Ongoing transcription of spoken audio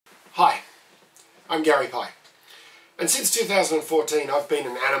Hi, I'm Garry Pye, and since 2014 I've been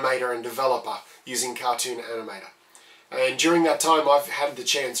an animator and developer using Cartoon Animator. And during that time I've had the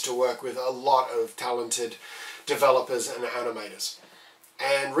chance to work with a lot of talented developers and animators.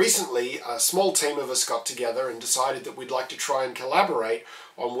 And recently a small team of us got together and decided that we'd like to try and collaborate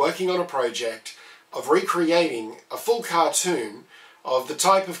on working on a project of recreating a full cartoon of the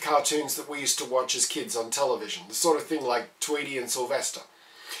type of cartoons that we used to watch as kids on television, the sort of thing like Tweety and Sylvester.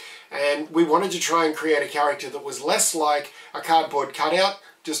 And we wanted to try and create a character that was less like a cardboard cutout,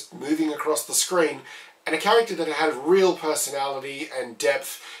 just moving across the screen, and a character that had real personality and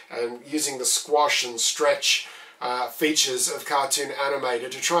depth, and using the squash and stretch features of Cartoon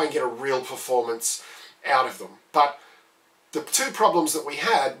Animator to try and get a real performance out of them. But the two problems that we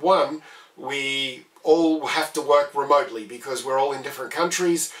had, one, we all have to work remotely because we're all in different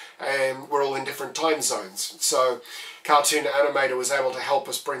countries and we're all in different time zones. So Cartoon Animator was able to help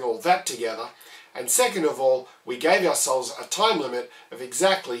us bring all that together. And second of all, we gave ourselves a time limit of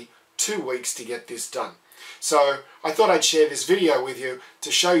exactly 2 weeks to get this done. So I thought I'd share this video with you to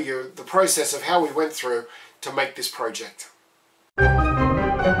show you the process of how we went through to make this project.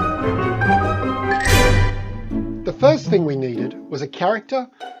 The first thing we needed was a character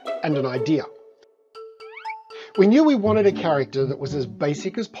and an idea. We knew we wanted a character that was as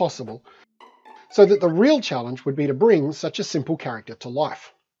basic as possible, so that the real challenge would be to bring such a simple character to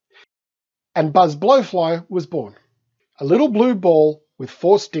life. And Buzz Blowfly was born, a little blue ball with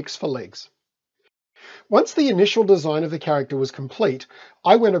 4 sticks for legs. Once the initial design of the character was complete,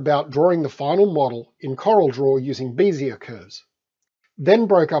 I went about drawing the final model in CorelDRAW using Bezier curves, then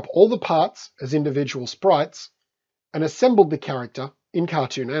broke up all the parts as individual sprites, and assembled the character in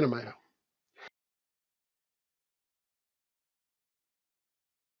Cartoon Animator.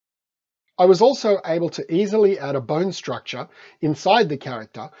 I was also able to easily add a bone structure inside the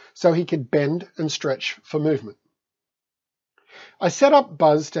character so he could bend and stretch for movement. I set up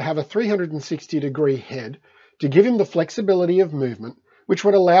Buzz to have a 360-degree head to give him the flexibility of movement, which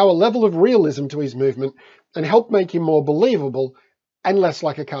would allow a level of realism to his movement and help make him more believable and less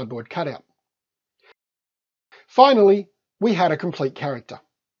like a cardboard cutout. Finally, we had a complete character.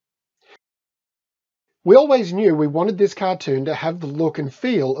 We always knew we wanted this cartoon to have the look and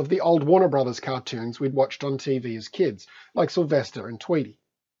feel of the old Warner Brothers cartoons we'd watched on TV as kids, like Sylvester and Tweety.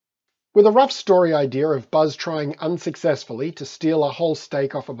 With a rough story idea of Buzz trying unsuccessfully to steal a whole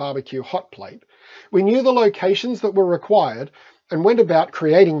steak off a barbecue hot plate, we knew the locations that were required and went about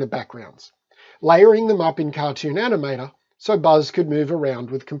creating the backgrounds, layering them up in Cartoon Animator so Buzz could move around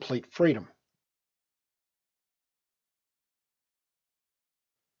with complete freedom.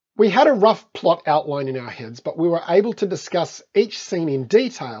 We had a rough plot outline in our heads, but we were able to discuss each scene in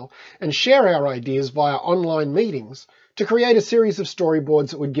detail and share our ideas via online meetings to create a series of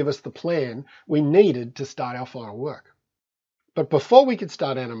storyboards that would give us the plan we needed to start our final work. But before we could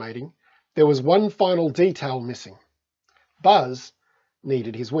start animating, there was one final detail missing. Buzz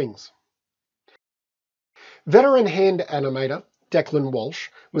needed his wings. Veteran hand animator Declan Walsh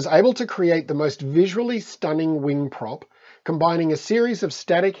was able to create the most visually stunning wing prop, combining a series of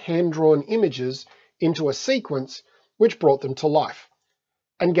static hand-drawn images into a sequence which brought them to life,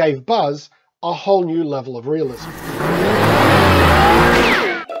 and gave Buzz a whole new level of realism.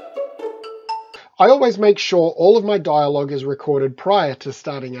 I always make sure all of my dialogue is recorded prior to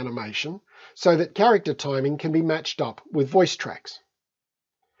starting animation, so that character timing can be matched up with voice tracks.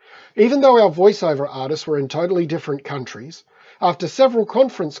 Even though our voiceover artists were in totally different countries, after several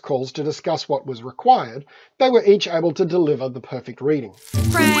conference calls to discuss what was required, they were each able to deliver the perfect reading.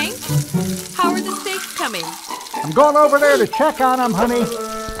 Frank, how are the steaks coming? I'm going over there to check on them, honey.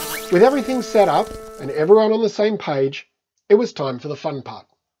 With everything set up and everyone on the same page, it was time for the fun part,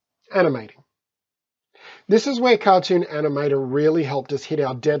 animating. This is where Cartoon Animator really helped us hit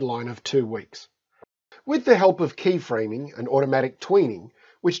our deadline of 2 weeks. With the help of keyframing and automatic tweening,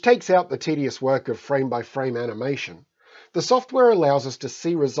 which takes out the tedious work of frame-by-frame animation, the software allows us to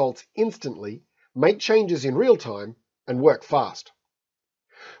see results instantly, make changes in real time, and work fast.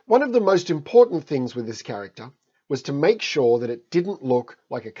 One of the most important things with this character was to make sure that it didn't look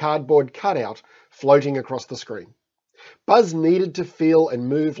like a cardboard cutout floating across the screen. Buzz needed to feel and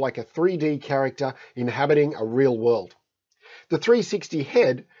move like a 3D character inhabiting a real world. The 360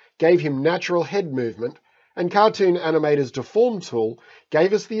 head gave him natural head movement, and Cartoon Animator's Deform tool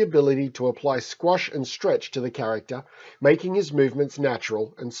gave us the ability to apply squash and stretch to the character, making his movements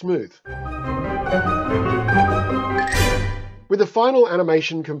natural and smooth. With the final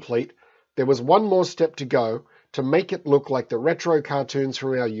animation complete, there was one more step to go to make it look like the retro cartoons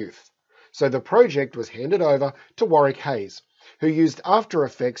from our youth. So the project was handed over to Warwick Hayes, who used After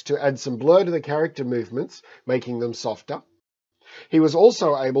Effects to add some blur to the character movements, making them softer. He was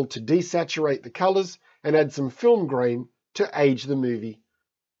also able to desaturate the colours and add some film grain to age the movie.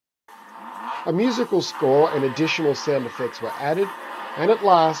 A musical score and additional sound effects were added, and at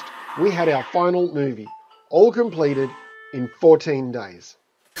last we had our final movie, all completed in 14 days.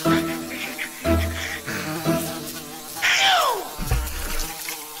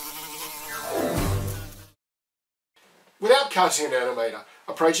 Without Cartoon Animator,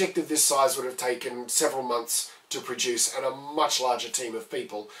 a project of this size would have taken several months to produce and a much larger team of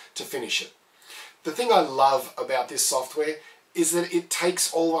people to finish it. The thing I love about this software is that it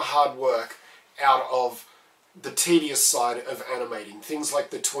takes all the hard work out of the tedious side of animating. Things like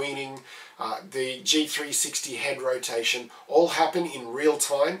the tweening, the G360 head rotation, all happen in real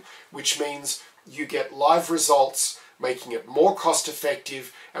time, which means you get live results, making it more cost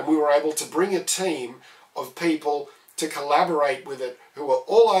effective, and we were able to bring a team of people to collaborate with it who are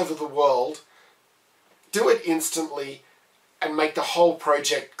all over the world, do it instantly, and make the whole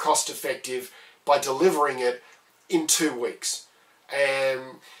project cost effective by delivering it in 2 weeks. And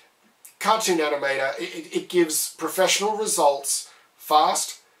Cartoon Animator, it gives professional results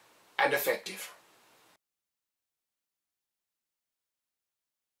fast and effective.